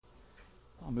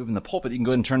Moving the pulpit, you can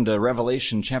go ahead and turn to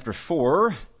Revelation chapter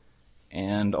 4,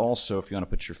 and also, if you want to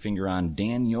put your finger on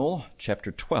Daniel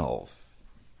chapter 12.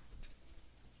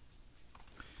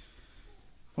 Why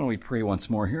don't we pray once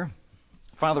more here?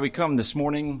 Father, we come this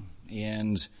morning,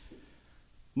 and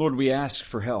Lord, we ask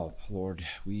for help. Lord,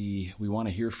 we want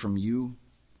to hear from you.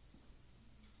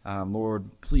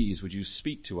 Lord, please, would you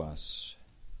speak to us?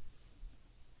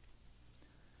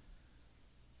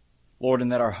 Lord,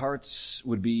 and that our hearts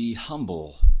would be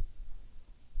humble.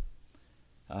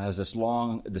 As this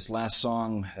last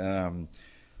song,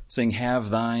 sing,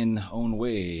 "Have thine own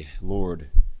way,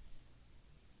 Lord."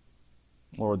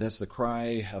 Lord, that's the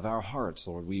cry of our hearts,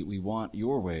 Lord. We want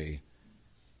your way,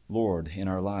 Lord, in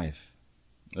our life.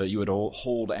 That you would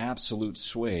hold absolute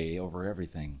sway over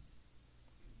everything.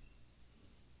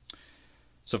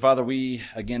 So, Father, we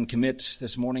again commit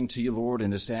this morning to you, Lord,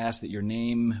 and just ask that your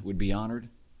name would be honored.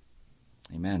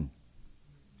 Amen.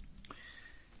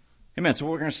 Amen. So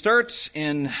we're going to start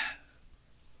in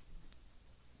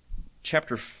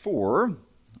chapter 4.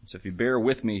 So if you bear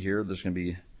with me here, there's going to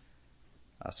be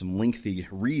some lengthy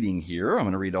reading here. I'm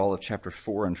going to read all of chapter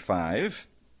 4 and 5.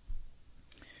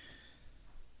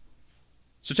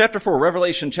 So chapter 4,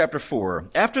 Revelation chapter 4.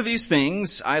 After these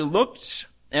things, I looked,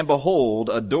 and behold,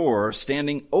 a door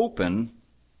standing open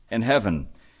in heaven.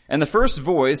 And the first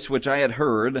voice which I had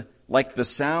heard, like the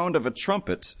sound of a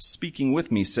trumpet speaking with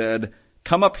me, said,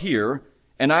 "Come up here,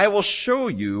 and I will show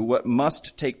you what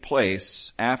must take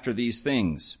place after these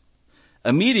things."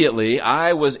 Immediately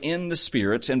I was in the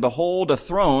Spirit, and behold, a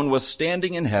throne was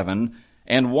standing in heaven,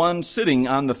 and one sitting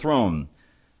on the throne.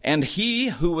 And he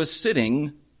who was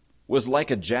sitting was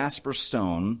like a jasper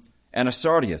stone, and a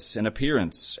sardius in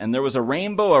appearance. And there was a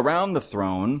rainbow around the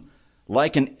throne,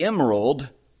 like an emerald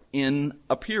in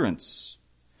appearance.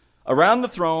 Around the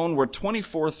throne were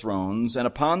 24 thrones, and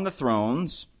upon the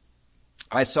thrones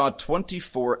I saw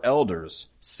 24 elders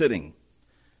sitting,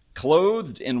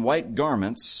 clothed in white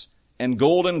garments and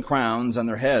golden crowns on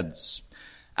their heads.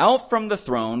 Out from the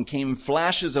throne came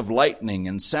flashes of lightning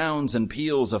and sounds and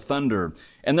peals of thunder.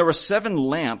 And there were 7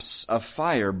 lamps of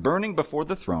fire burning before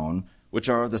the throne, which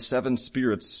are the 7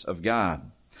 spirits of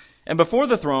God. And before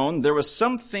the throne there was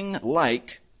something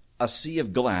like a sea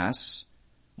of glass,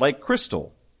 like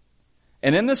crystal.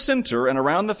 And in the center and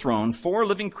around the throne, 4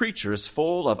 living creatures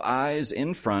full of eyes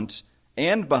in front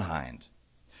and behind.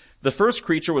 The first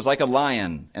creature was like a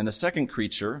lion, and the second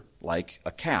creature like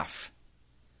a calf.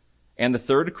 And the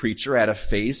third creature had a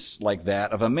face like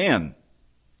that of a man.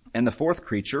 And the fourth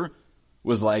creature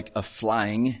was like a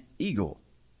flying eagle.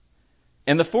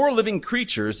 And the 4 living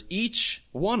creatures, each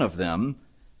one of them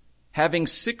having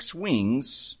 6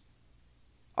 wings,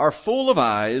 are full of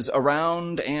eyes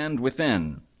around and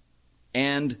within.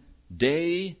 And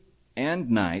day and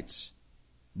night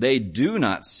they do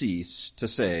not cease to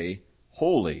say,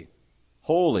 "Holy,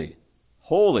 holy,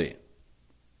 holy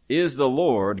is the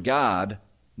Lord God,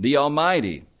 the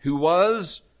Almighty, who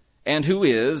was and who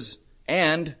is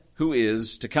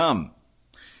to come."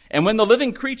 And when the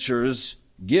living creatures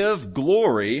give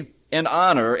glory and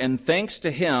honor and thanks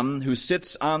to him who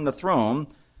sits on the throne,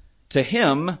 to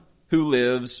him who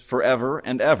lives forever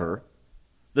and ever,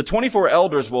 the 24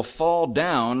 elders will fall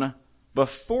down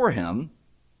before him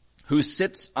who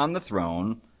sits on the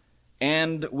throne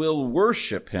and will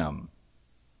worship him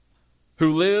who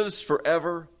lives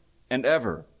forever and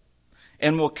ever,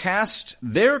 and will cast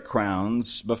their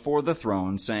crowns before the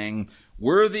throne, saying,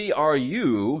 "Worthy are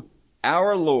you,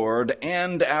 our Lord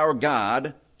and our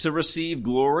God, to receive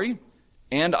glory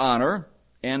and honor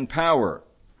and power.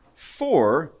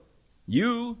 For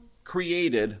you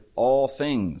created all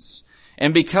things,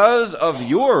 and because of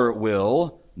your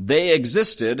will they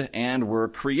existed and were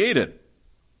created."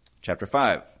 Chapter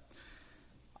 5.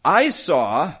 I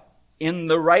saw in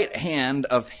the right hand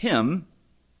of him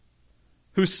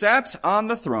who sat on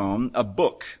the throne a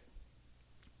book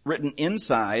written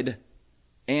inside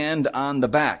and on the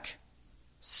back,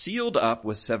 sealed up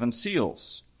with 7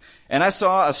 seals. And I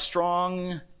saw a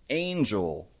strong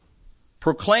angel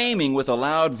proclaiming with a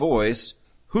loud voice,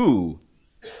 Who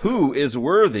is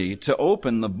worthy to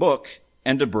open the book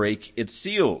and to break its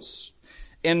seals?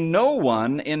 And no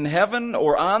one in heaven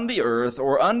or on the earth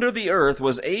or under the earth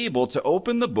was able to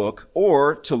open the book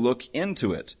or to look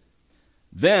into it.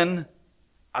 Then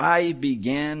I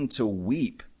began to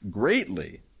weep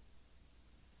greatly,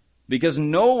 because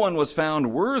no one was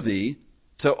found worthy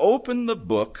to open the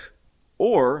book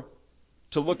or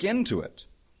to look into it.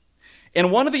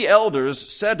 And one of the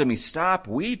elders said to me, "Stop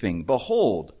weeping.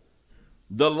 Behold,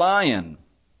 the Lion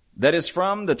that is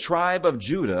from the tribe of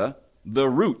Judah, the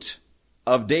Root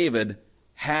of David,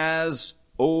 has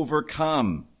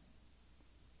overcome,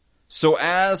 so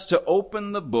as to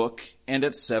open the book and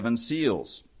its 7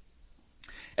 seals.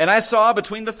 And I saw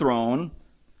between the throne,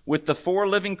 with the 4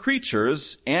 living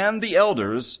creatures and the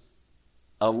elders,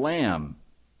 a lamb,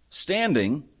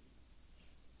 standing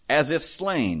as if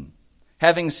slain,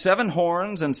 having 7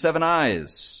 horns and 7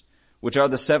 eyes, which are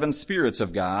the 7 spirits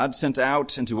of God sent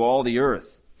out into all the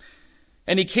earth.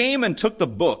 And he came and took the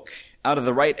book out of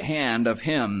the right hand of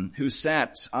him who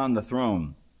sat on the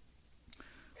throne.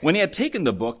 When he had taken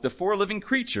the book, the 4 living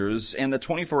creatures and the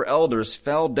 24 elders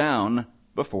fell down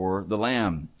before the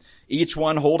Lamb, each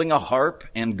one holding a harp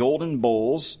and golden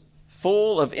bowls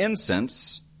full of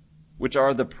incense, which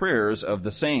are the prayers of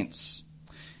the saints.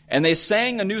 And they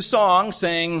sang a new song,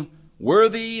 saying,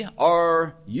 "Worthy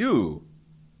are you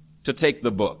to take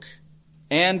the book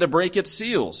and to break its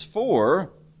seals,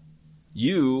 for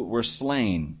you were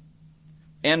slain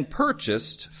and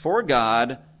purchased for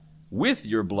God with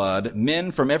your blood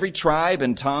men from every tribe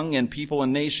and tongue and people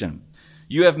and nation.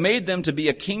 You have made them to be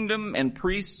a kingdom and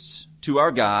priests to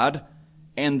our God,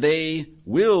 and they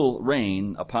will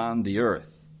reign upon the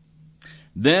earth."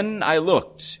 Then I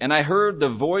looked, and I heard the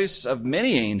voice of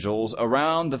many angels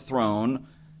around the throne,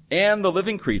 and the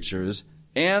living creatures,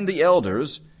 and the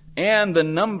elders, and the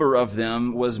number of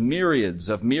them was myriads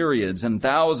of myriads and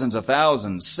thousands of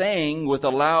thousands, saying with a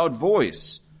loud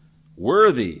voice,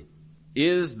 "Worthy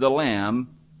is the Lamb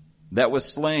that was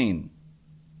slain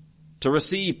to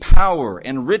receive power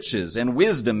and riches and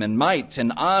wisdom and might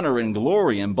and honor and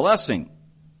glory and blessing."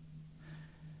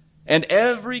 And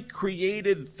every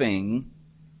created thing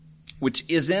which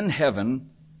is in heaven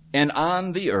and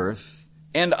on the earth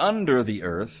and under the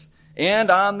earth and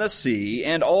on the sea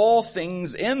and all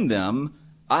things in them,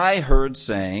 I heard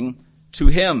saying, "To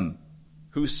him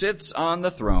who sits on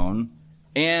the throne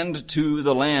and to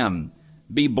the Lamb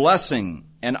be blessing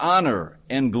and honor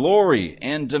and glory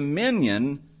and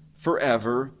dominion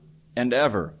forever and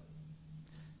ever."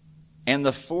 And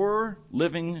the 4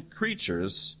 living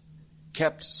creatures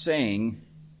kept saying,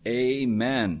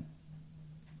 "Amen."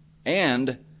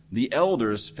 And the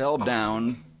elders fell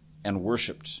down and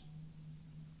worshipped.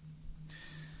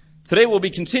 Today we'll be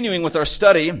continuing with our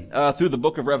study through the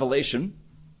book of Revelation.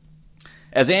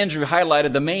 As Andrew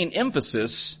highlighted, the main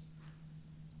emphasis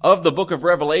of the book of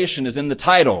Revelation is in the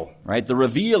title, right? The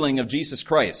revealing of Jesus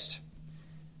Christ.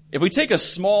 If we take a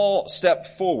small step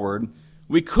forward,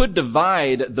 we could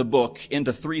divide the book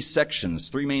into 3 sections,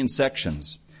 3 main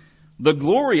sections. The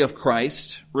glory of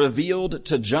Christ revealed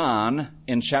to John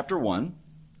in chapter 1,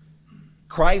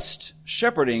 Christ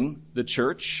shepherding the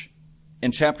church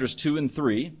in chapters 2 and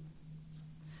 3,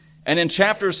 and in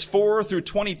chapters 4 through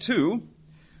 22,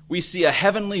 we see a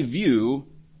heavenly view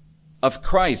of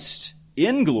Christ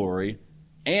in glory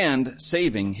and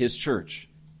saving his church.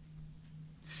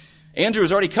 Andrew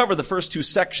has already covered the first 2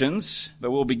 sections,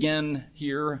 but we'll begin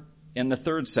here in the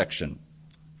 3rd section,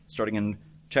 starting in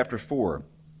chapter 4.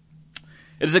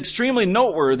 It is extremely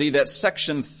noteworthy that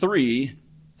section 3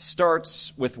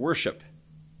 starts with worship.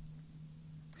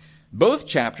 Both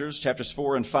chapters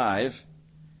 4 and 5,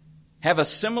 have a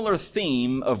similar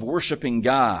theme of worshiping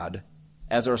God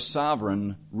as our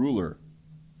sovereign ruler.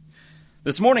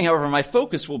 This morning, however, my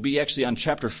focus will be actually on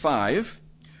chapter 5.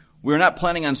 We're not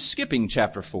planning on skipping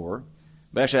chapter 4,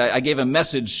 but actually I gave a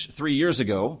message 3 years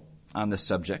ago on this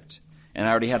subject, and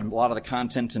I already had a lot of the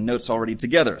content and notes already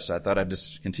together, so I thought I'd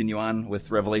just continue on with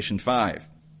Revelation 5.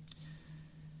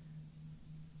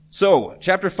 So,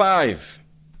 chapter 5,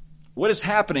 what is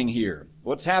happening here?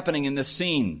 What's happening in this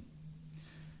scene?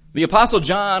 The Apostle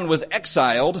John was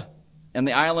exiled in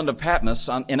the island of Patmos,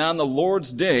 and on the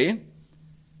Lord's day,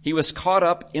 he was caught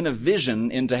up in a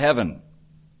vision into heaven.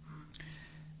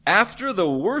 After the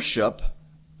worship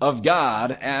of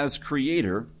God as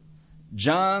Creator,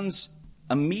 John's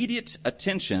immediate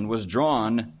attention was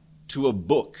drawn to a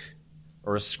book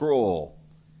or a scroll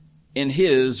in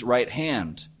his right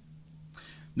hand.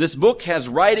 This book has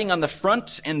writing on the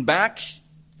front and back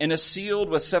and is sealed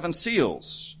with 7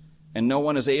 seals, and no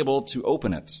one is able to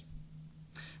open it.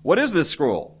 What is this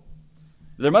scroll?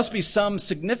 There must be some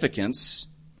significance,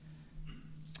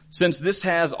 since this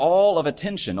has all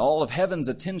of heaven's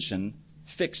attention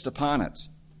fixed upon it.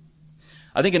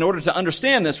 I think in order to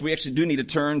understand this, we actually do need to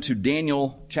turn to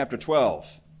Daniel chapter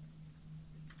 12.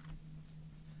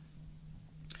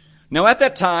 Now at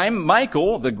that time,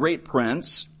 Michael, the great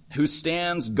prince, who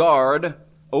stands guard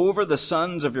over the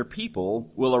sons of your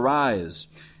people, will arise.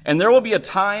 And there will be a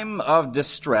time of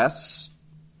distress,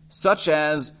 such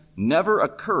as never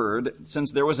occurred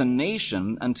since there was a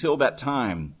nation until that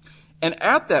time. And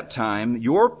at that time,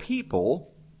 your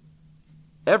people,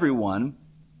 everyone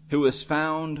who is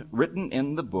found written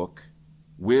in the book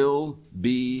will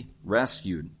be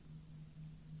rescued.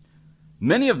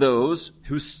 Many of those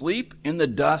who sleep in the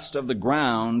dust of the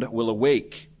ground will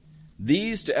awake,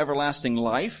 these to everlasting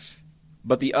life,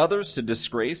 but the others to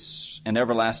disgrace and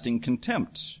everlasting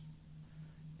contempt.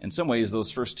 In some ways,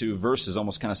 those first two verses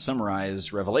almost kind of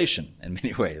summarize Revelation in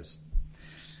many ways.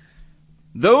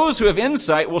 Those who have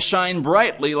insight will shine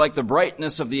brightly like the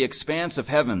brightness of the expanse of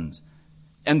heavens,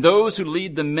 and those who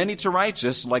lead the many to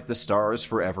righteous like the stars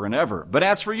forever and ever. But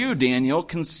as for you, Daniel,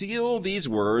 conceal these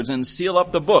words and seal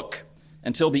up the book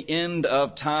until the end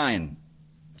of time.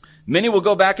 Many will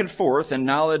go back and forth, and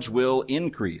knowledge will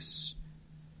increase.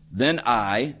 Then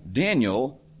I,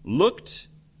 Daniel, looked,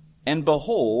 and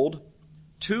behold,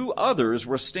 two others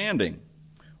were standing,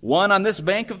 one on this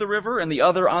bank of the river and the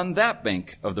other on that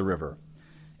bank of the river.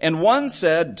 And one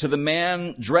said to the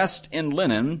man dressed in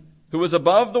linen, who was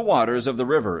above the waters of the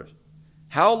river,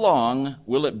 how long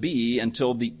will it be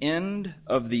until the end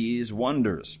of these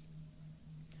wonders?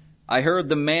 I heard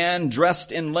the man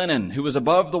dressed in linen, who was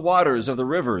above the waters of the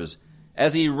rivers,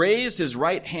 as he raised his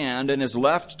right hand and his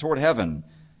left toward heaven,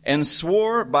 and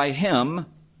swore by him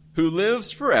who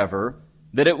lives forever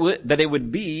that it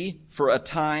would be for a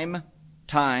time,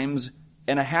 times,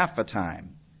 and a half a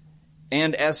time.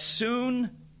 And as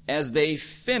soon as they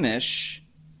finish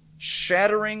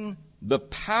shattering the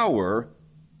power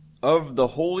of the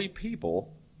holy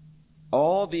people,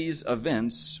 all these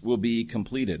events will be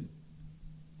completed.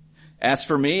 As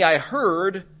for me, I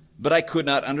heard, but I could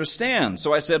not understand.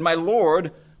 So I said, my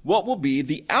Lord, what will be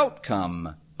the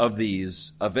outcome of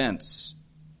these events?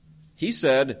 He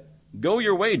said, go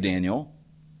your way, Daniel,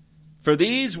 for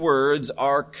these words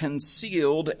are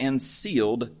concealed and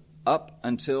sealed up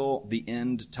until the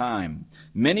end time.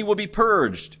 Many will be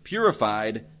purged,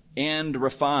 purified, and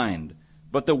refined,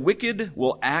 but the wicked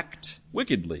will act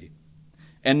wickedly.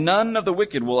 And none of the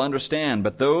wicked will understand,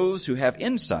 but those who have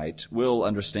insight will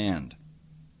understand.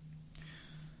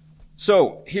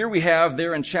 So, here we have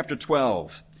there in chapter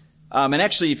 12. And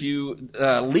actually, if you,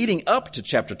 leading up to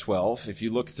chapter 12, if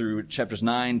you look through chapters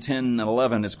 9, 10, and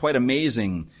 11, it's quite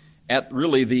amazing at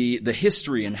really the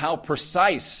history and how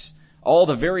precise all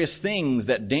the various things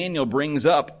that Daniel brings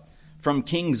up, from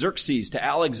King Xerxes to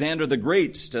Alexander the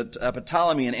Great to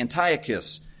Ptolemy and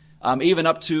Antiochus, even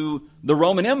up to the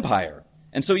Roman Empire.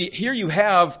 And so here you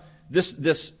have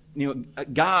this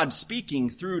God speaking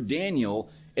through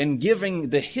Daniel and giving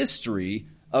the history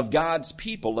of God's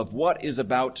people, of what is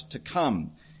about to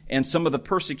come and some of the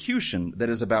persecution that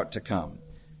is about to come.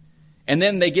 And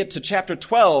then they get to chapter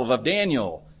 12 of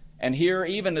Daniel, and here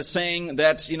even is saying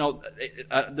that,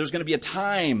 there's going to be a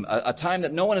time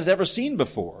that no one has ever seen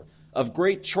before of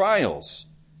great trials.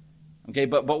 Okay,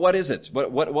 but what is it?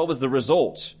 What was the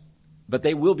result? But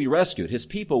they will be rescued. His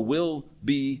people will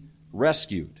be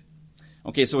rescued.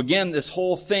 Okay, so again, this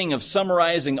whole thing of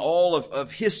summarizing all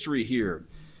of history here.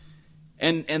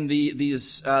 And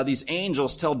these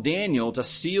angels tell Daniel to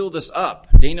seal this up.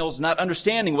 Daniel's not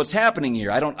understanding what's happening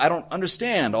here. I don't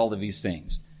understand all of these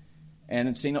things. And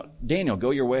it's saying, Daniel,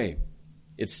 go your way.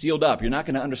 It's sealed up. You're not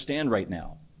going to understand right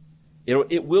now.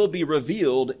 It will be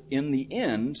revealed in the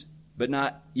end, but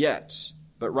not yet.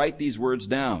 But write these words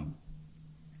down.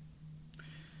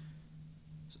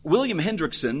 William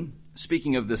Hendrickson,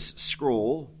 speaking of this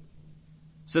scroll,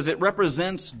 says it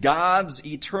represents God's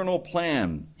eternal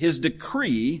plan, His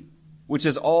decree, which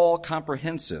is all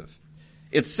comprehensive.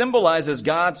 It symbolizes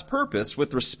God's purpose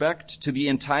with respect to the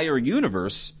entire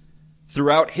universe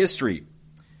throughout history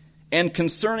and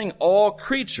concerning all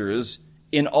creatures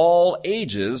in all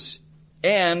ages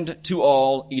and to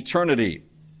all eternity.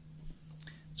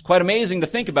 It's quite amazing to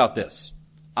think about this.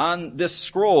 On this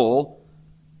scroll,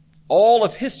 all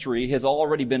of history has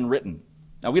already been written.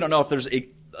 Now, we don't know if there's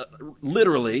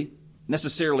literally,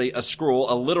 necessarily a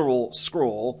scroll, a literal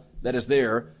scroll that is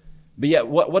there, but yet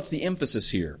what's the emphasis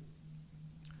here?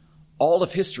 All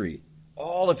of history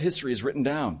is written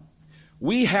down.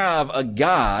 We have a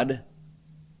God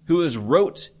who has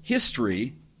wrote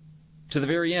history to the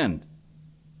very end.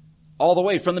 All the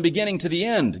way from the beginning to the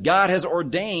end, God has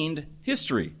ordained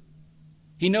history.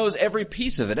 He knows every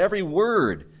piece of it, every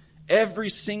word, every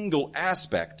single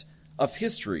aspect of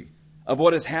history, of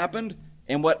what has happened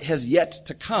and what has yet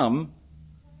to come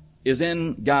is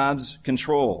in God's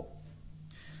control.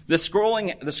 The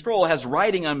scroll has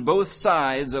writing on both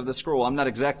sides of the scroll. I'm not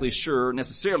exactly sure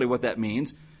necessarily what that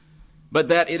means, but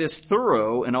that it is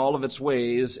thorough in all of its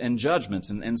ways and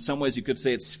judgments. And in some ways you could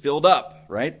say it's filled up,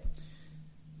 right?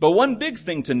 But one big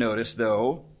thing to notice,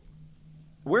 though,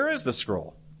 where is the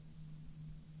scroll?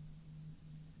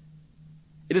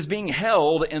 It is being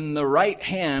held in the right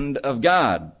hand of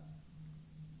God.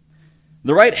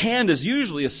 The right hand is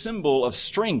usually a symbol of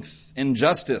strength and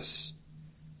justice.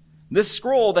 This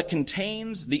scroll that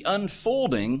contains the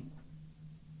unfolding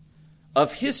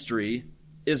of history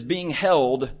is being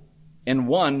held in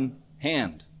one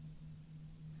hand.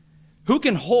 Who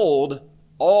can hold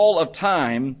all of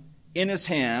time in his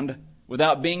hand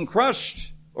without being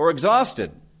crushed or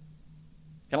exhausted?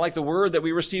 Kind of like the word that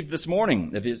we received this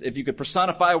morning. If you could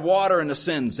personify water in a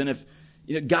sense, and if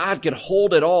God could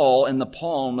hold it all in the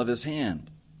palm of his hand.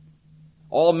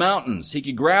 All mountains. He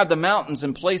could grab the mountains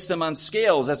and place them on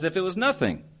scales as if it was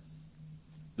nothing.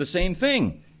 The same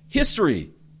thing.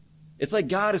 History. It's like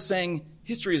God is saying,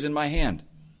 history is in my hand.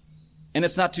 And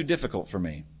it's not too difficult for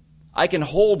me. I can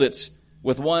hold it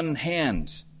with one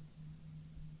hand.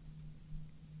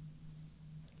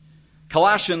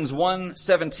 Colossians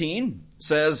 1:17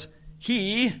 says,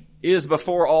 He is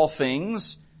before all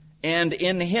things, and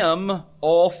in him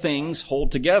all things hold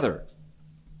together.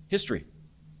 History.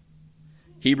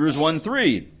 Hebrews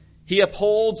 1:3, He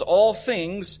upholds all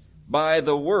things by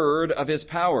the word of his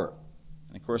power.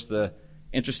 And of course, the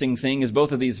interesting thing is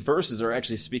both of these verses are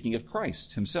actually speaking of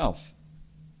Christ himself.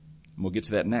 And we'll get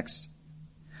to that next.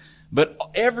 But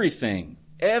everything,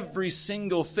 every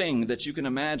single thing that you can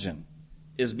imagine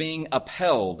is being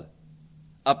upheld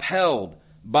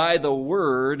by the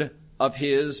word of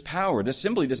his power.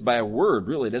 Just by a word,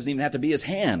 really. It doesn't even have to be his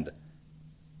hand.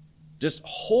 Just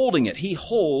holding it. He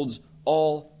holds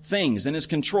all things and is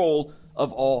control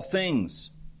of all things.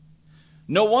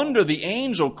 No wonder the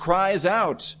angel cries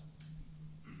out,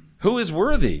 who is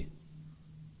worthy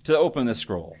to open this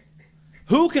scroll?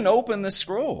 Who can open this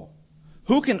scroll?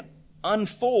 Who can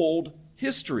unfold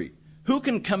history? Who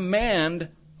can command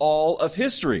all of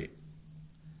history?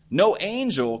 No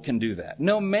angel can do that.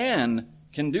 No man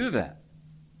can do that.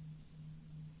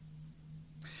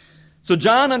 So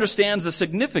John understands the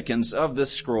significance of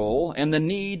this scroll and the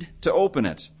need to open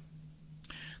it.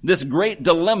 This great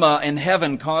dilemma in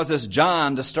heaven causes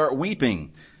John to start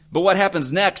weeping. But what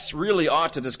happens next really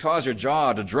ought to just cause your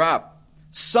jaw to drop.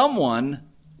 Someone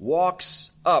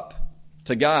walks up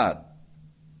to God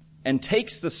and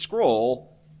takes the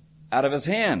scroll out of his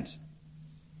hand.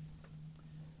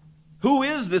 Who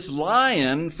is this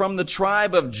lion from the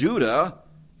tribe of Judah,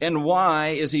 and why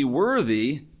is he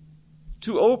worthy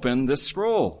to open this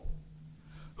scroll?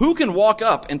 Who can walk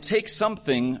up and take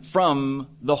something from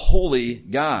the holy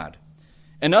God?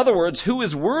 In other words, who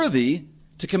is worthy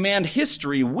to command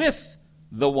history with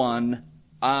the one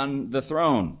on the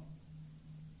throne?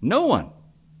 No one.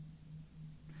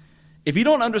 If you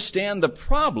don't understand the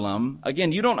problem,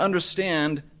 again, you don't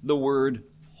understand the word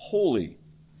holy.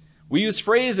 We use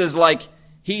phrases like,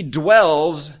 he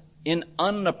dwells in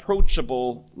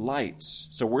unapproachable light.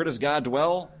 So where does God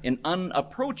dwell? In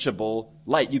unapproachable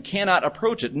light. You cannot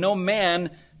approach it. No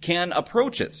man can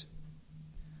approach it.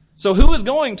 So who is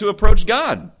going to approach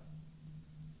God?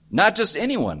 Not just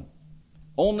anyone.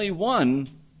 Only one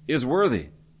is worthy.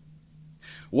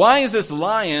 Why is this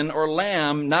lion or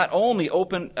lamb not only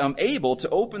able to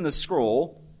open the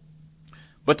scroll,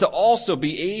 but to also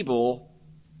be able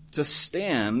to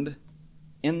stand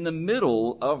in the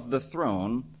middle of the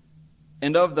throne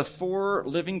and of the four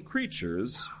living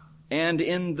creatures and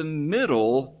in the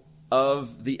middle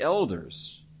of the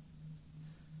elders?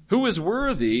 Who is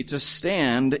worthy to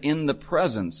stand in the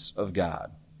presence of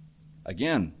God?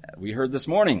 Again, we heard this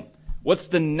morning, what's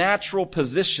the natural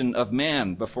position of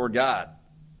man before God?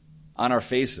 On our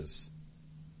faces.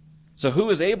 So who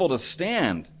is able to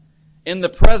stand in the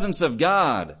presence of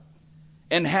God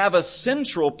and have a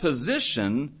central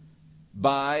position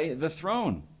by the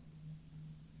throne?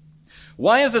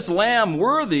 Why is this lamb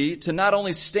worthy to not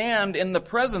only stand in the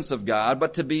presence of God,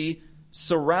 but to be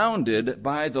surrounded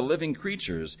by the living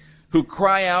creatures who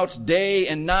cry out day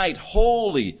and night,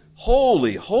 holy,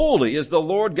 holy, holy is the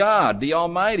Lord God, the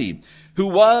Almighty, who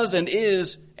was and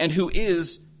who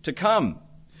is to come.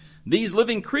 These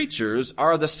living creatures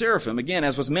are the seraphim, again,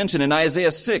 as was mentioned in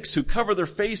Isaiah 6, who cover their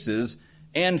faces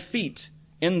and feet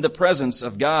in the presence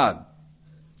of God.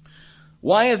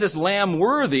 Why is this lamb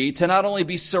worthy to not only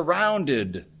be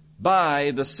surrounded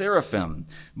by the seraphim,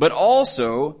 but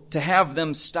also to have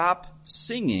them stop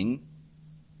singing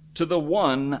to the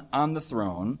one on the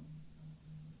throne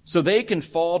so they can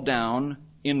fall down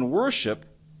in worship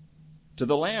to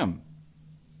the lamb?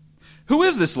 Who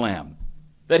is this lamb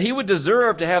that he would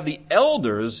deserve to have the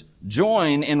elders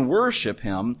join and worship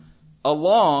him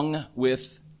along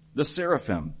with the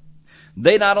seraphim?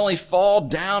 They not only fall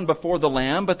down before the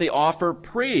Lamb, but they offer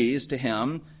praise to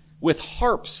him with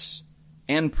harps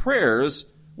and prayers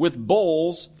with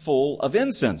bowls full of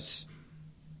incense.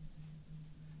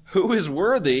 Who is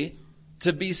worthy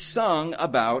to be sung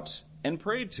about and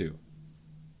prayed to?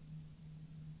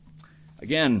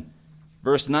 Again,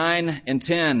 verse 9 and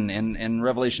 10 in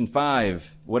Revelation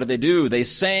 5, what did they do? They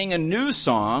sang a new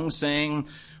song, saying,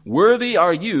 "Worthy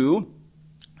are you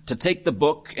to take the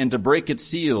book and to break its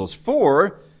seals,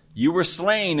 for you were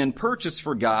slain and purchased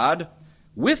for God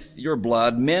with your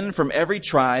blood men from every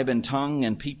tribe and tongue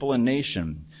and people and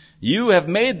nation. You have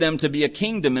made them to be a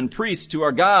kingdom and priests to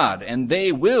our God, and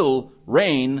they will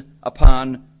reign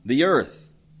upon the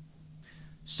earth."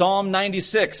 Psalm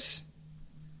 96.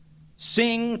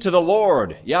 Sing to the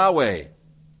Lord, Yahweh,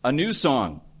 a new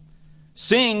song.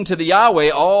 Sing to the Yahweh,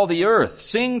 all the earth.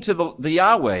 Sing to the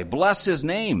Yahweh, bless his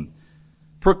name.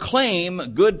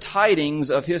 Proclaim good tidings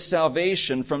of his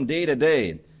salvation from day to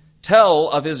day. Tell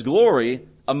of his glory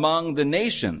among the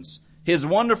nations, his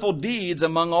wonderful deeds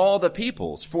among all the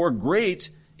peoples. For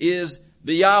great is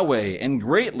the Yahweh, and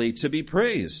greatly to be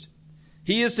praised.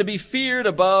 He is to be feared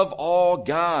above all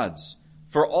gods.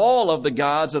 For all of the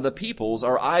gods of the peoples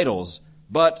are idols,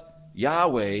 but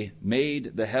Yahweh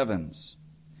made the heavens.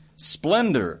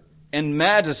 Splendor and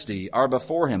majesty are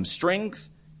before him.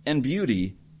 Strength and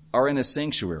beauty are in his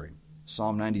sanctuary.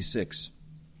 Psalm 96.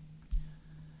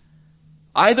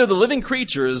 Either the living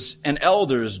creatures and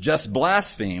elders just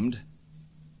blasphemed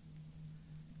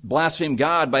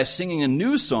God by singing a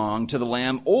new song to the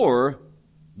Lamb, or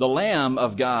the Lamb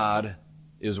of God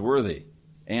is worthy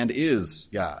and is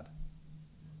God.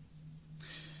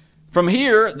 From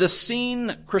here, the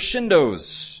scene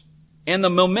crescendos and the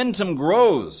momentum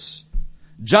grows.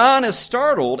 John is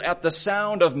startled at the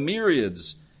sound of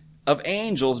myriads of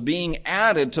angels being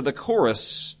added to the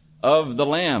chorus of the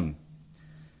Lamb.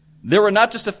 There were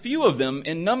not just a few of them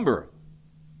in number,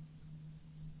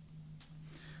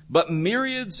 but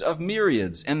myriads of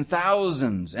myriads and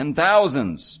thousands and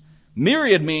thousands.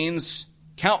 Myriad means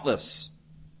countless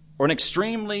or an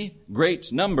extremely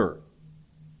great number.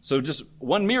 So just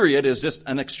one myriad is just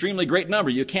an extremely great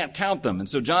number. You can't count them. And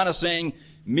so John is saying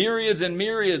myriads and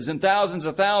myriads and thousands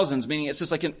of thousands, meaning it's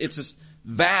just like it's this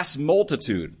vast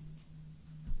multitude.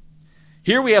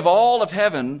 Here we have all of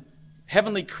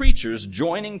heavenly creatures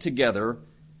joining together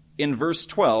in verse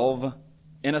 12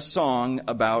 in a song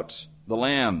about the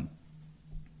Lamb.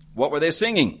 What were they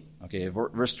singing? Okay,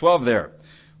 verse 12 there.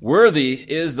 Worthy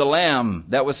is the Lamb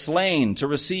that was slain to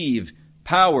receive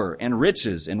power and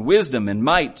riches and wisdom and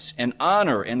might and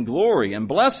honor and glory and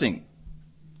blessing.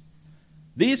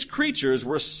 These creatures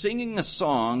were singing a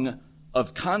song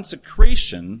of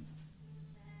consecration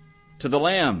to the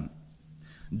Lamb,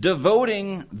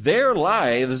 devoting their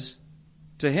lives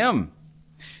to him.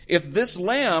 If this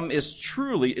Lamb is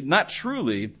not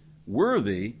truly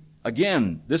worthy,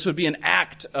 again, this would be an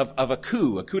act of a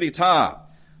coup d'etat,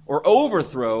 or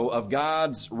overthrow of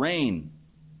God's reign.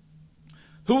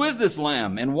 Who is this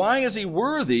Lamb, and why is he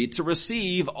worthy to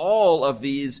receive all of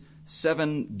these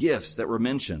 7 gifts that were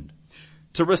mentioned?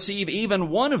 To receive even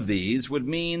one of these would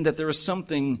mean that there is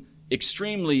something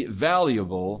extremely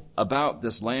valuable about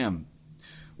this Lamb.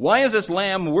 Why is this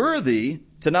Lamb worthy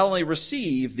to not only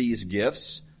receive these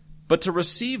gifts, but to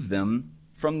receive them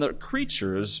from the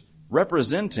creatures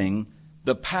representing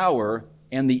the power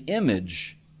and the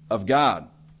image of God?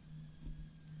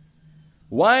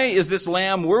 Why is this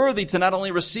Lamb worthy to not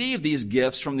only receive these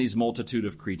gifts from these multitude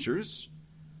of creatures,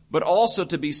 but also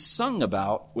to be sung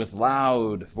about with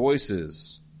loud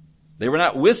voices? They were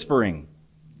not whispering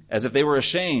as if they were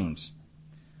ashamed.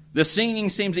 The singing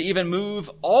seemed to even move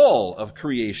all of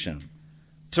creation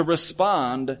to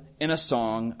respond in a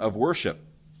song of worship.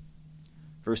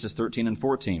 Verses 13 and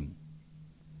 14.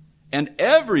 And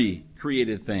every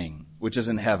created thing which is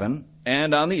in heaven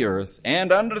and on the earth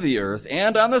and under the earth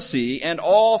and on the sea and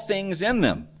all things in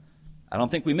them. I don't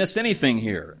think we miss anything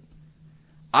here.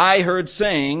 I heard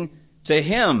saying, to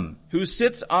him who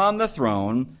sits on the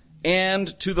throne and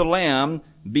to the Lamb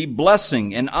be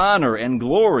blessing and honor and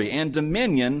glory and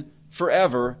dominion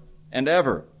forever and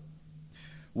ever.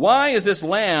 Why is this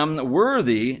Lamb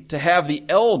worthy to have the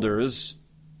elders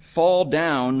fall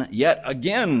down yet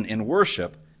again in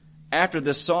worship after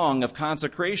this song of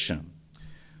consecration?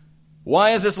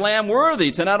 Why is this Lamb worthy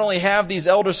to not only have these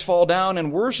elders fall down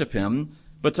and worship him,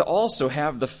 but to also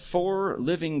have the 4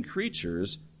 living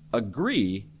creatures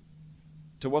agree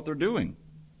to what they're doing?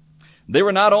 They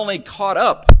were not only caught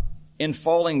up in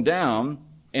falling down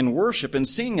in worship and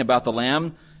singing about the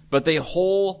Lamb, but they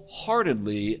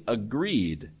wholeheartedly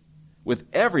agreed with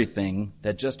everything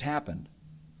that just happened.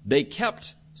 They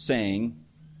kept saying,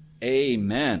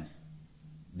 Amen.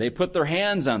 They put their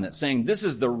hands on it, saying, this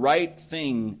is the right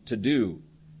thing to do.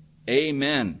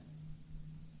 Amen.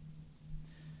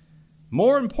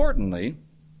 More importantly,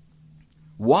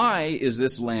 why is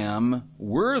this Lamb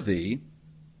worthy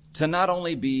to not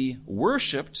only be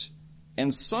worshiped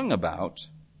and sung about,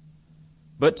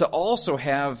 but to also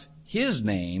have his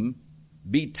name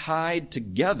be tied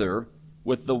together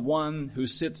with the one who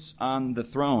sits on the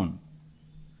throne?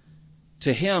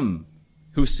 To him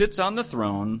who sits on the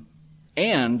throne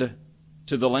and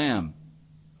to the Lamb.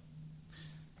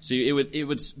 See, it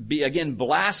would be again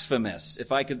blasphemous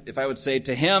if I would say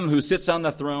to him who sits on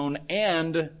the throne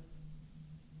and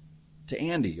to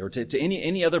Andy or to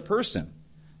any other person.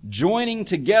 Joining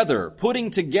together, putting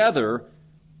together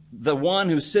the one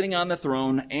who's sitting on the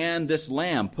throne and this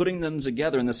Lamb, putting them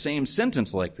together in the same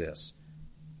sentence like this.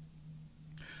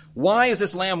 Why is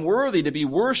this Lamb worthy to be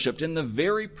worshipped in the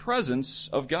very presence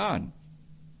of God?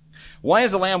 Why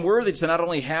is the Lamb worthy to not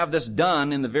only have this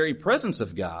done in the very presence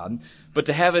of God, but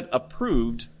to have it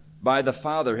approved by the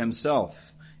Father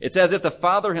himself? It's as if the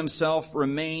Father himself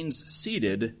remains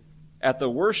seated at the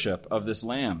worship of this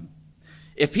Lamb.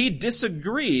 If he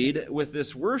disagreed with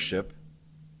this worship,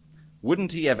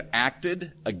 wouldn't he have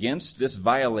acted against this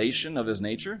violation of his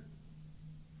nature?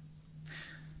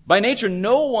 By nature,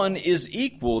 no one is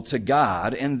equal to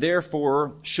God and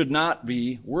therefore should not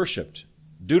be worshipped.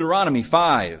 Deuteronomy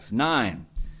 5:9.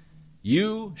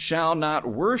 You shall not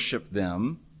worship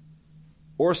them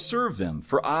or serve them,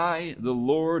 for I, the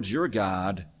Lord your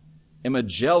God, am a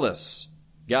jealous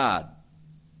God.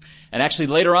 And actually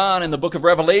later on in the book of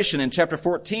Revelation in chapter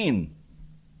 14,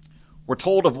 we're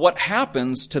told of what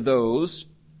happens to those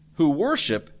who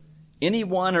worship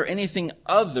anyone or anything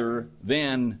other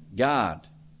than God.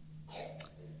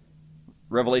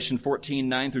 Revelation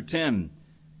 14:9 through 10.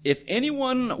 If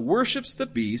anyone worships the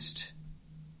beast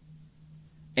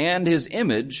and his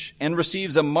image and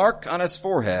receives a mark on his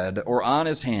forehead or on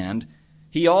his hand,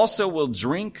 he also will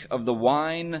drink of the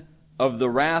wine of the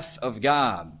wrath of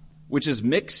God, which is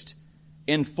mixed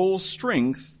in full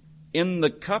strength in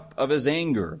the cup of his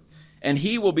anger. And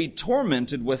he will be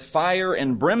tormented with fire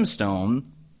and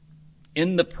brimstone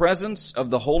in the presence of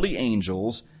the holy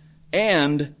angels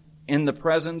and in the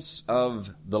presence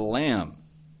of the Lamb.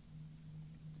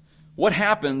 What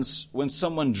happens when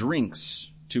someone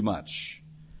drinks too much?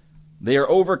 They are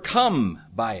overcome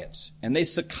by it, and they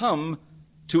succumb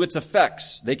to its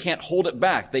effects. They can't hold it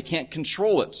back. They can't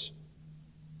control it.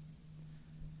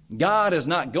 God is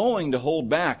not going to hold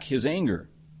back his anger.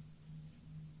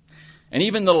 And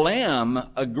even the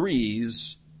Lamb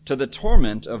agrees to the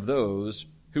torment of those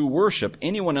who worship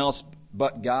anyone else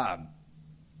but God.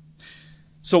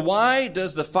 So why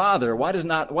doesn't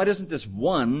this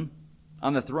one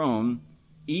on the throne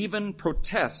even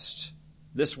protest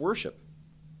this worship?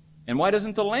 And why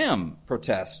doesn't the Lamb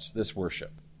protest this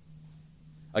worship?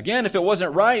 Again, if it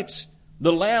wasn't right,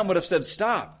 the Lamb would have said,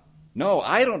 stop. No,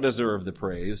 I don't deserve the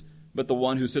praise, but the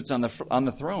one who sits on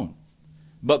the throne.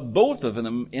 But both of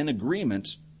them, in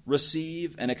agreement,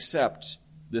 receive and accept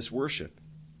this worship.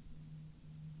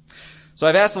 So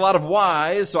I've asked a lot of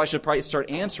whys, so I should probably start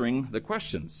answering the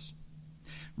questions.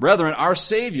 Brethren, our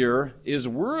Savior is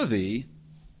worthy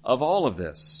of all of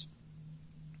this.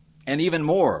 And even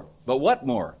more. But what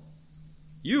more?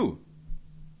 You.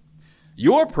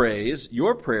 Your praise,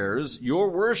 your prayers, your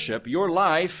worship, your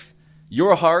life,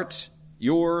 your heart,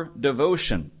 your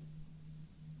devotion.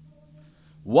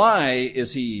 Why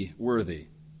is he worthy?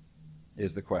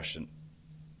 Is the question.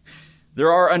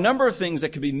 There are a number of things that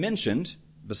could be mentioned,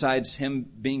 besides him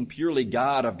being purely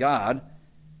God of God,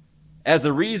 as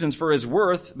the reasons for his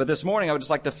worth, but this morning I would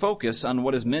just like to focus on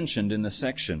what is mentioned in this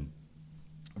section.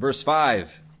 Verse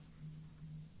 5.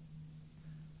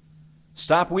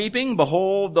 Stop weeping,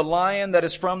 behold, the Lion that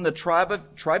is from the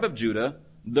tribe of Judah,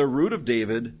 the root of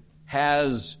David,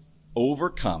 has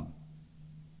overcome.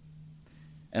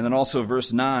 And then also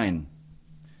verse 9.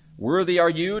 Worthy are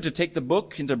you to take the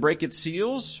book and to break its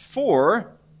seals,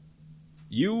 for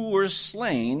you were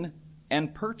slain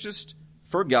and purchased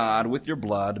for God with your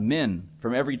blood men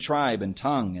from every tribe and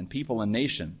tongue and people and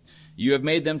nation. You have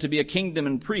made them to be a kingdom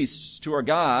and priests to our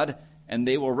God, and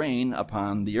they will reign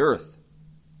upon the earth.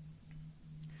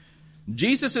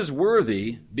 Jesus is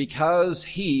worthy because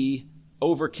he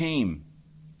overcame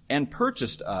and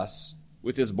purchased us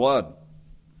with his blood.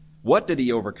 What did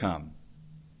he overcome?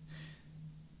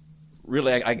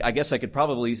 Really, I guess I could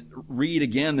probably read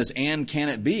again this "and can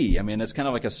it be?" I mean, it's kind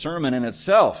of like a sermon in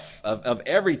itself of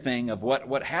everything of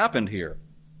what happened here.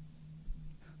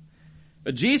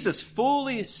 But Jesus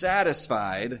fully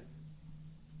satisfied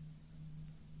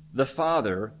the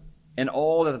Father in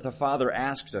all that the Father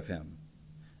asked of him.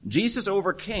 Jesus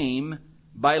overcame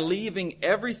by leaving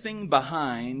everything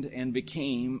behind and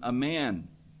became a man.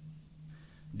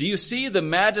 Do you see the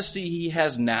majesty he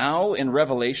has now in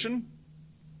Revelation?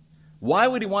 Why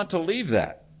would he want to leave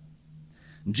that?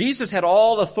 Jesus had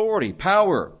all authority,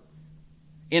 power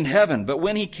in heaven, but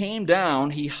when he came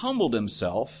down, he humbled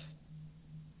himself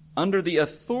under the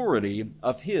authority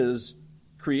of his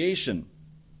creation.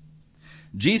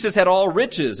 Jesus had all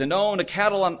riches and owned a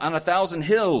cattle on 1,000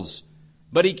 hills,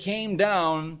 but he came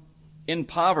down in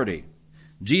poverty.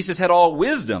 Jesus had all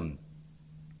wisdom,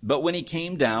 but when he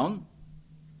came down,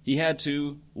 he had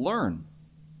to learn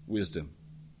wisdom.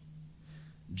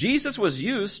 Jesus was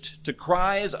used to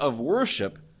cries of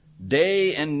worship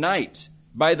day and night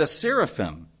by the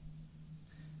seraphim.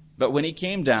 But when he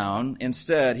came down,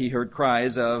 instead he heard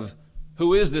cries of,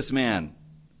 "Who is this man?"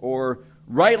 Or,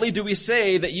 "Rightly do we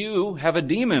say that you have a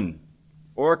demon,"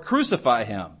 or "Crucify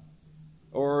him,"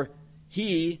 or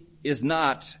 "He is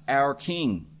not our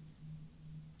king."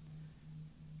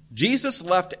 Jesus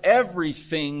left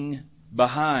everything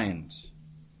behind,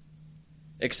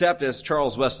 except, as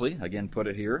Charles Wesley again put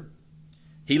it here,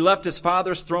 he left his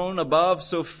Father's throne above,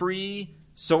 so free,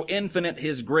 so infinite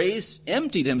his grace,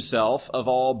 emptied himself of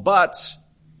all but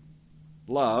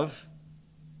love,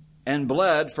 and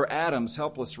bled for Adam's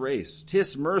helpless race.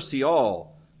 'Tis mercy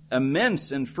all,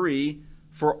 immense and free,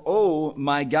 for, oh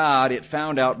my God, it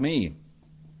found out me.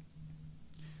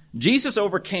 Jesus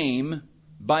overcame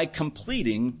by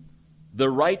completing the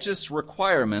righteous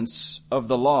requirements of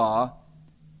the law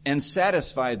and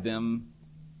satisfied them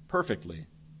perfectly.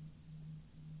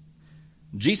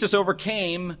 Jesus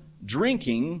overcame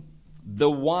drinking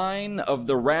the wine of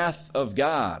the wrath of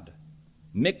God,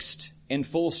 mixed in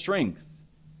full strength,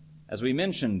 as we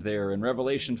mentioned there in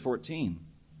Revelation 14.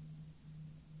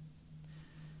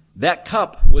 That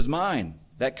cup was mine.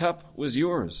 That cup was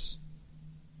yours.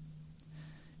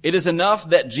 It is enough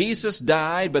that Jesus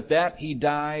died, but that he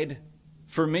died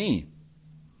for me.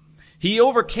 He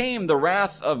overcame the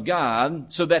wrath of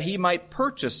God so that he might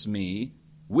purchase me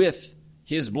with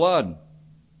his blood.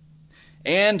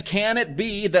 And can it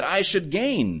be that I should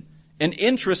gain an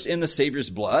interest in the Savior's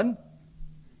blood?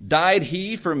 Died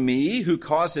he for me who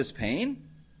caused his pain?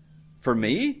 For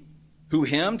me, who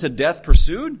him to death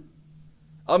pursued?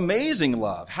 Amazing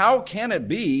love. How can it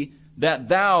be that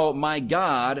thou, my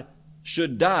God,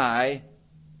 should die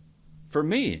for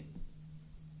me?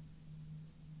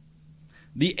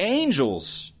 The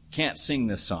angels can't sing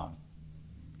this song.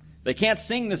 They can't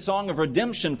sing the song of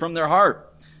redemption from their heart.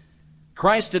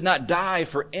 Christ did not die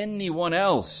for anyone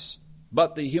else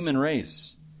but the human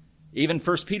race. Even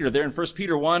 1 Peter, there in 1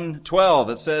 Peter 1:12,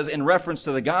 it says, in reference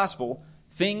to the gospel,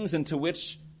 things into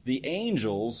which the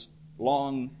angels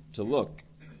long to look.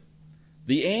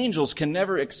 The angels can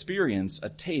never experience a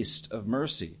taste of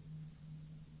mercy,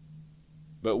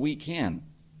 but we can.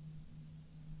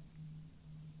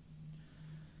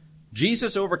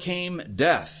 Jesus overcame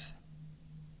death.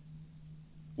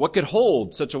 What could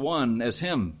hold such a one as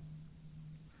him?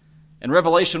 In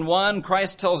Revelation 1,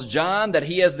 Christ tells John that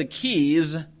he has the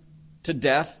keys to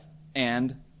death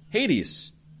and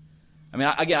Hades. I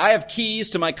mean, again, I have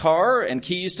keys to my car and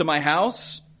keys to my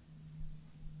house.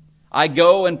 I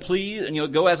go and please,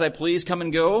 and go as I please, come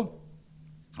and go.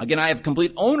 Again, I have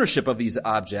complete ownership of these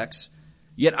objects,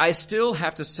 yet I still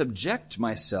have to subject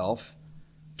myself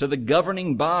to the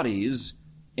governing bodies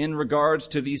in regards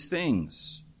to these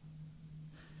things.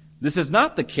 This is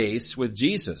not the case with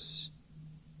Jesus.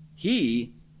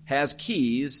 He has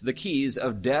keys, the keys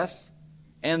of death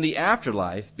and the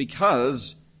afterlife,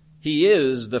 because he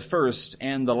is the first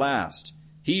and the last.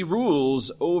 He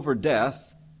rules over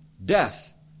death.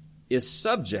 Death is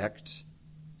subject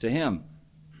to him.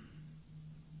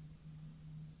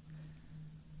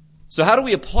 So how do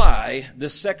we apply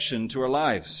this section to our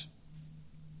lives?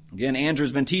 Again,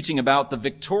 Andrew's been teaching about the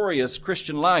victorious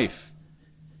Christian life.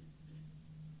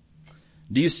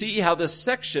 Do you see how this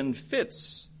section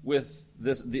fits with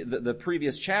the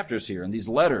previous chapters here and these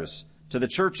letters to the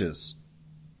churches?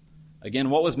 Again,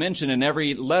 what was mentioned in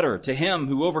every letter? To him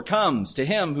who overcomes, to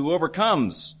him who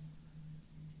overcomes.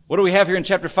 What do we have here in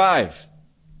chapter 5?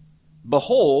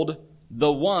 Behold,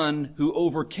 the one who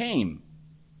overcame.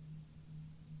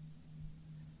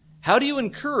 How do you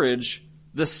encourage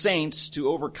the saints to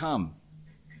overcome?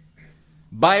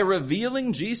 By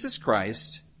revealing Jesus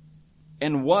Christ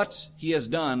and what he has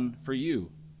done for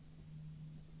you.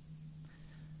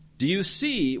 Do you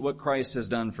see what Christ has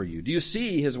done for you? Do you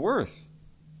see his worth?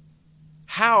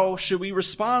 How should we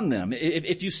respond then?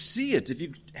 If you see it, if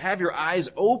you have your eyes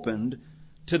opened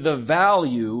to the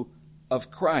value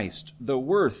of Christ, the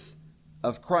worth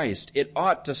of Christ, it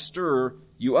ought to stir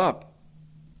you up.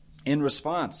 in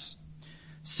response.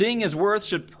 Seeing his worth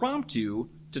should prompt you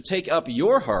to take up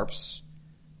your harps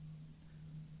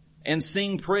and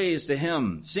sing praise to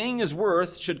him. Seeing his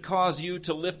worth should cause you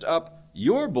to lift up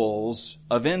your bowls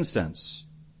of incense.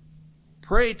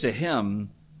 Pray to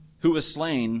him who was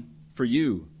slain for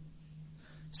you.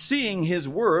 Seeing his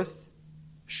worth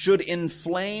should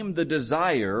inflame the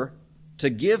desire to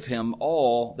give him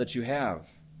all that you have.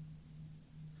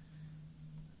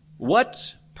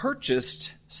 What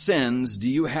purchased sins do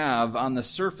you have on the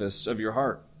surface of your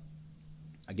heart?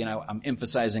 Again, I'm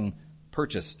emphasizing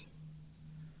purchased.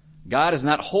 God is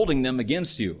not holding them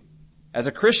against you. As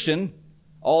a Christian,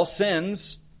 all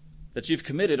sins that you've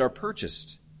committed are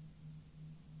purchased.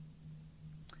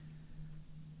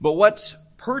 But what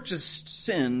purchased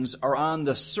sins are on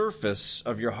the surface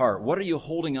of your heart? What are you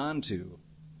holding on to?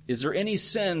 Is there any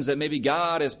sins that maybe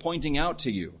God is pointing out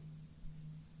to you?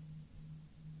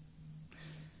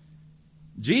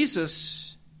 These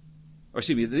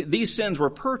sins were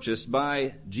purchased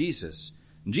by Jesus.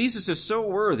 Jesus is so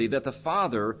worthy that the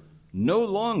Father no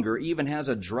longer even has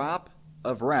a drop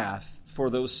of wrath for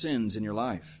those sins in your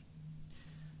life.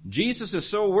 Jesus is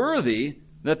so worthy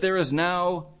that there is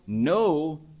now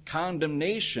no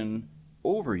condemnation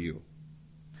over you.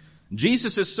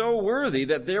 Jesus is so worthy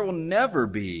that there will never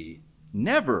be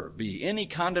any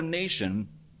condemnation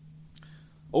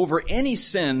over any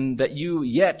sin that you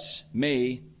yet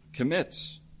may commit.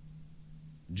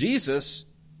 Jesus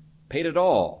paid it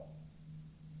all.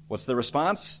 What's the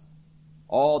response?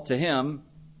 All to him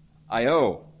I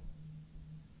owe.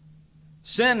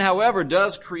 Sin, however,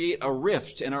 does create a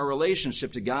rift in our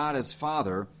relationship to God as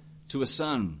Father to a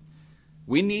Son.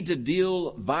 We need to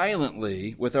deal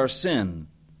violently with our sin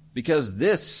because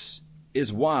this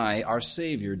is why our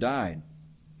Savior died.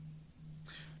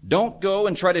 Don't go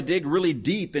and try to dig really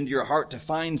deep into your heart to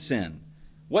find sin.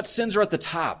 What sins are at the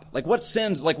top?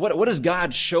 What is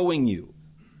God showing you?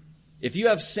 If you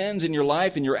have sins in your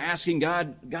life and you're asking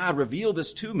God, reveal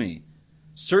this to me.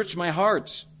 Search my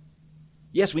heart.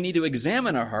 Yes, we need to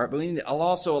examine our heart, but we need to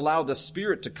also allow the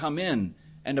Spirit to come in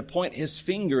and to point his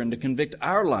finger and to convict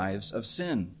our lives of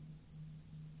sin.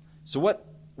 So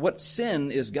what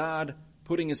sin is God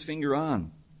putting his finger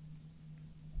on?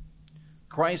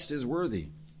 Christ is worthy.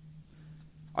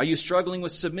 Are you struggling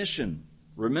with submission?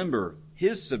 Remember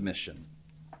his submission.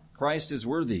 Christ is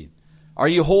worthy. Are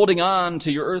you holding on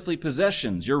to your earthly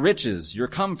possessions, your riches, your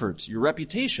comforts, your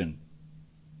reputation?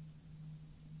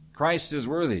 Christ is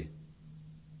worthy.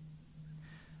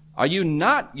 Are you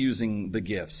not using the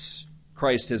gifts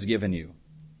Christ has given you?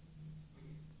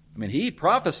 He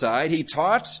prophesied, he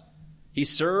taught, he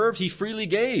served, he freely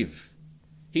gave.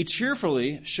 He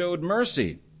cheerfully showed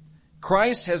mercy.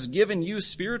 Christ has given you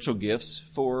spiritual gifts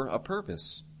for a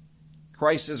purpose.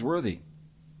 Christ is worthy.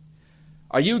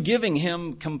 Are you giving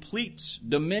him complete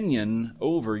dominion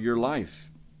over your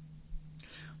life?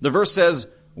 The verse says,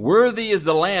 "Worthy is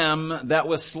the Lamb that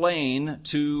was slain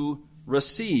to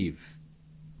receive."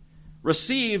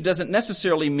 Receive doesn't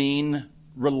necessarily mean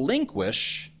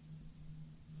relinquish,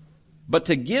 but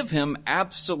to give him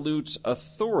absolute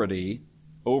authority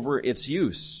over its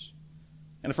use.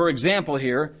 And for example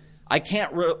here, I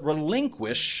can't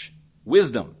relinquish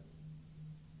wisdom.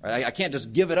 Right? I can't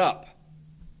just give it up.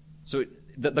 So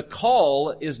the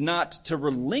call is not to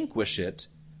relinquish it,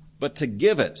 but to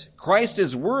give it. Christ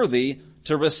is worthy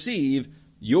to receive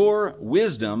your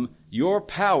wisdom, your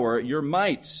power, your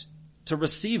might, to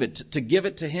receive it, to give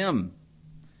it to him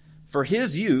for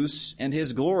his use and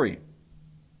his glory.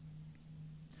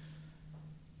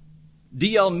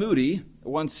 D.L. Moody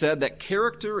once said that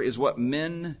character is what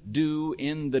men do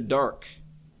in the dark.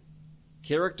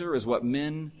 Character is what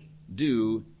men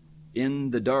do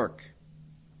in the dark.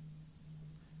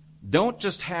 Don't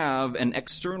just have an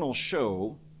external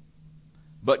show,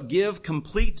 but give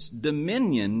complete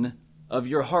dominion of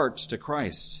your heart to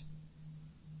Christ.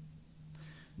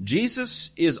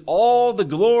 Jesus is all the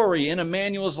glory in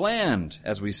Emmanuel's land,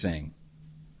 as we sing.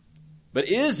 But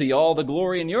is he all the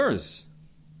glory in yours?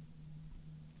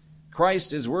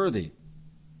 Christ is worthy.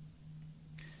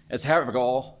 As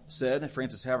Havergal said,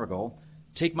 Francis Havergal,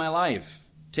 take my life,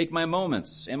 take my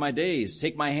moments and my days,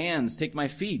 take my hands, take my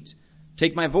feet,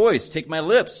 take my voice, take my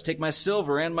lips, take my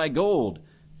silver and my gold,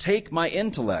 take my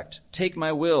intellect, take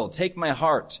my will, take my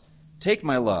heart, take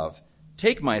my love,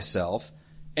 take myself,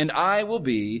 and I will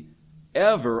be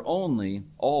ever only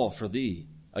all for thee.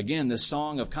 Again, this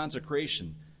song of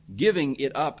consecration, giving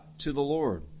it up to the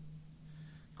Lord.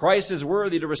 Christ is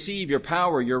worthy to receive your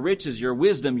power, your riches, your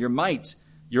wisdom, your might,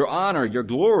 your honor, your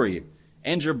glory,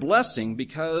 and your blessing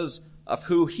because of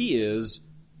who he is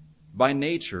by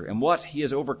nature and what he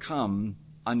has overcome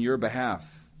on your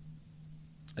behalf.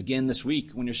 Again, this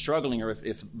week, when you're struggling, or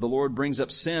if the Lord brings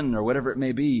up sin or whatever it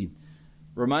may be,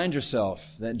 remind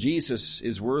yourself that Jesus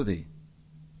is worthy.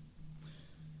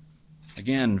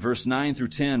 Again, verse 9 through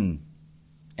 10.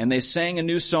 And they sang a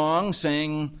new song,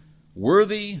 saying,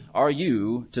 "Worthy are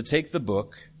you to take the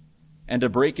book and to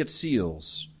break its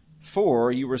seals,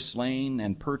 for you were slain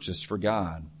and purchased for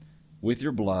God with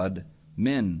your blood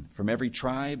men from every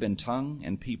tribe and tongue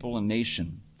and people and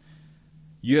nation.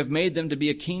 You have made them to be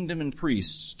a kingdom and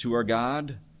priests to our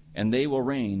God, and they will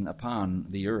reign upon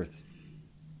the earth."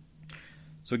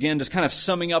 So again, just kind of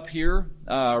summing up here,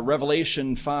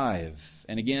 Revelation 5.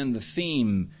 And again, the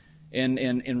theme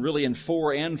in really in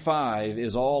 4 and 5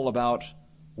 is all about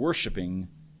worshiping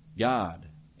God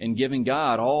and giving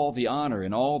God all the honor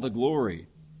and all the glory.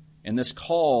 And this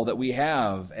call that we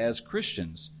have as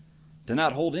Christians to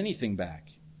not hold anything back.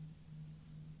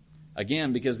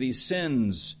 Again, because these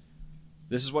sins,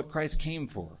 this is what Christ came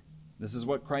for. This is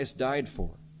what Christ died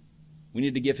for. We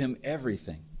need to give him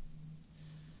everything.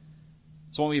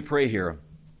 So when we pray here,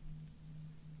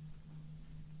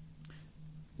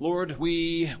 Lord,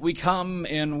 we come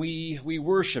and we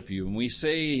worship you, and we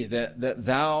say that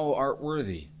thou art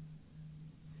worthy.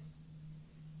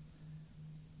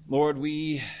 Lord,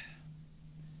 we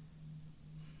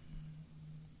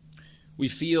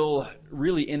feel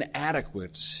really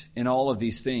inadequate in all of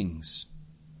these things.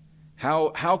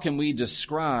 How can we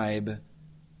describe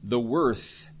the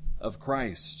worth of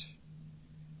Christ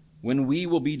when we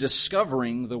will be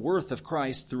discovering the worth of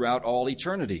Christ throughout all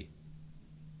eternity?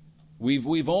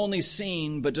 We've only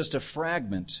seen but just a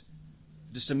fragment,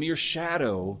 just a mere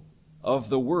shadow of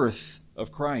the worth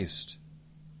of Christ.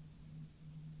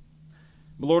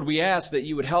 But Lord, we ask that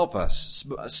you would help us.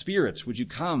 Spirit, would you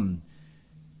come?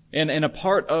 And a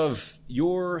part of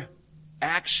your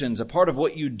actions, a part of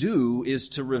what you do, is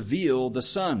to reveal the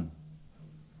Son.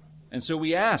 And so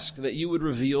we ask that you would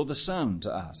reveal the Son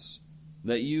to us,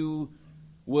 that you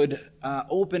would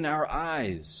open our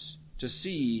eyes to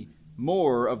see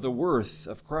more of the worth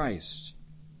of Christ.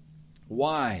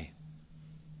 Why?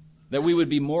 That we would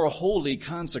be more wholly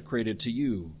consecrated to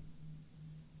you.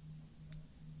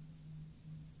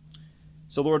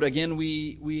 So Lord, again,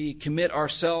 we commit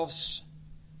ourselves.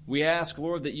 We ask,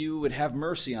 Lord, that you would have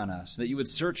mercy on us, that you would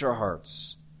search our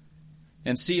hearts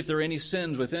and see if there are any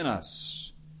sins within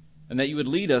us, and that you would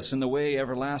lead us in the way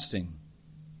everlasting.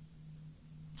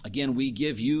 Again, we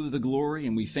give you the glory,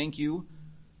 and we thank you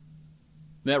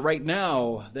that right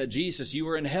now, that Jesus, you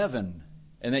are in heaven,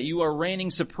 and that you are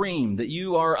reigning supreme, that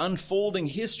you are unfolding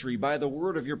history by the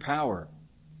word of your power.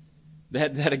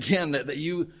 That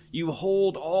you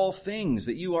hold all things,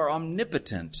 that you are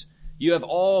omnipotent. You have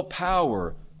all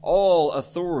power, all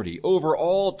authority over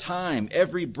all time,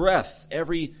 every breath,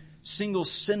 every single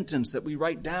sentence that we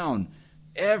write down.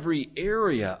 Every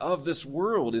area of this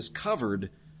world is covered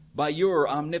by your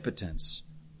omnipotence.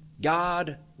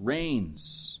 God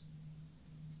reigns.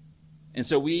 And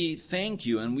so we thank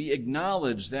you and we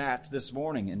acknowledge that this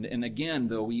morning. And again,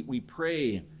 though, we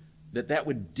pray that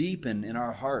would deepen in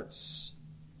our hearts.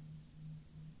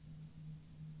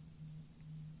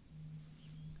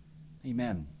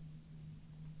 Amen.